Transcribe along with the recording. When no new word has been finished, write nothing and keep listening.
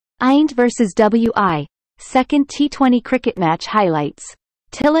IND vs WI, second T20 cricket match highlights.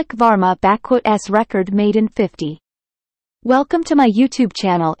 Tilak Varma *S record Maiden 50. Welcome to my YouTube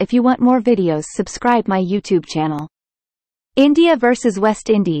channel. If you want more videos, subscribe my YouTube channel. India vs West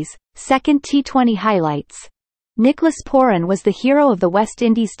Indies, second T20 highlights. Nicholas Pooran was the hero of the West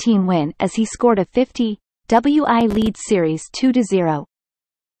Indies team win as he scored a 50. WI lead series 2-0.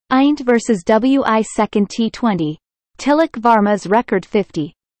 IND vs WI second T20. Tilak Varma's record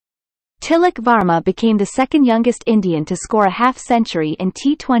 50. Tilak Varma became the second youngest Indian to score a half-century in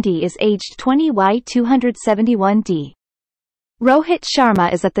T20 is aged 20 y 271d. Rohit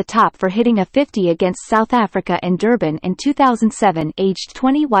Sharma is at the top for hitting a 50 against South Africa in Durban in 2007 aged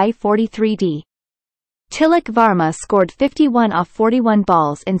 20 y 43d. Tilak Varma scored 51 off 41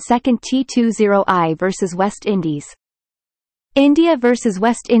 balls in second T20I vs West Indies. India vs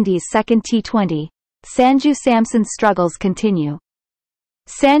West Indies second T20. Sanju Samson's struggles continue.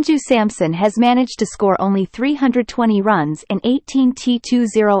 Sanju Samson has managed to score only 320 runs in 18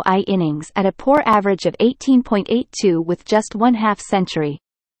 T20I innings at a poor average of 18.82 with just one half-century.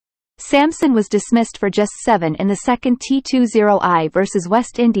 Samson was dismissed for just 7 in the second T20I vs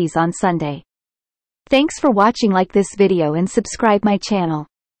West Indies on Sunday. Thanks for watching. Like this video and subscribe my channel.